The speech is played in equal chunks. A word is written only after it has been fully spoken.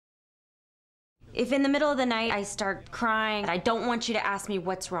If in the middle of the night I start crying, I don't want you to ask me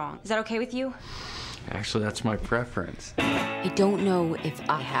what's wrong. Is that okay with you? Actually, that's my preference. I don't know if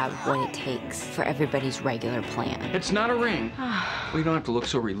I have what it takes for everybody's regular plan. It's not a ring. We don't have to look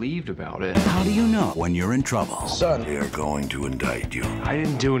so relieved about it. How do you know when you're in trouble? Son, they are going to indict you. I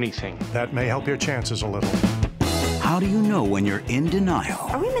didn't do anything. That may help your chances a little. How do you know when you're in denial?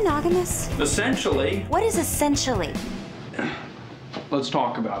 Are we monogamous? Essentially. What is essentially? Let's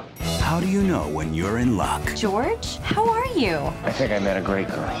talk about it. How do you know when you're in luck? George, how are you? I think I met a great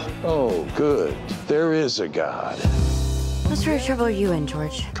girl. Oh, good. There is a God. What sort of trouble are you in,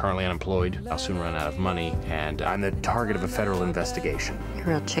 George? Currently unemployed. I'll soon run out of money, and I'm the target of a federal investigation. You're a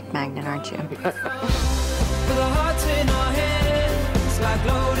real chick magnet, aren't you? With our hearts in our hands, like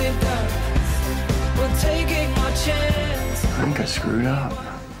loaded guns. We're taking our chance. I think I screwed up.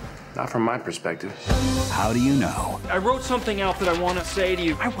 Not from my perspective. How do you know? I wrote something out that I want to say to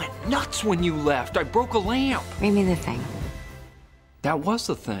you. I went nuts when you left. I broke a lamp. Read me the thing. That was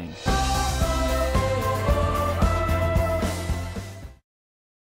the thing.